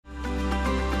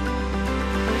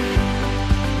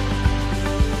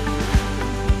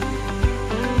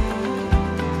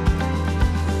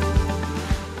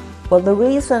Well, the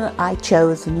reason I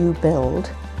chose a new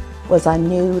build was I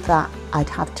knew that I'd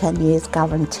have 10 years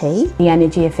guarantee. The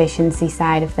energy efficiency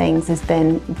side of things has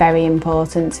been very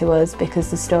important to us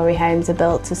because the story homes are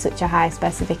built to such a high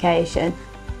specification.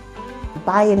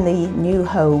 Buying the new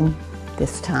home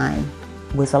this time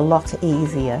was a lot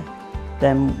easier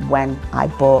than when I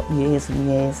bought years and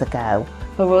years ago.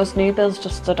 For us, new builds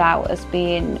just stood out as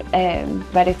being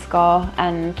ready to go,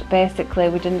 and basically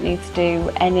we didn't need to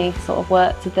do any sort of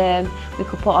work to them. We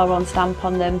could put our own stamp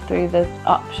on them through the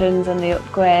options and the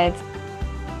upgrades.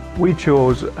 We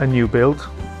chose a new build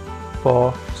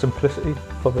for simplicity,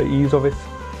 for the ease of it.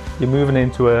 You're moving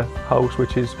into a house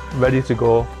which is ready to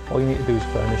go, all you need to do is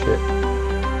furnish it.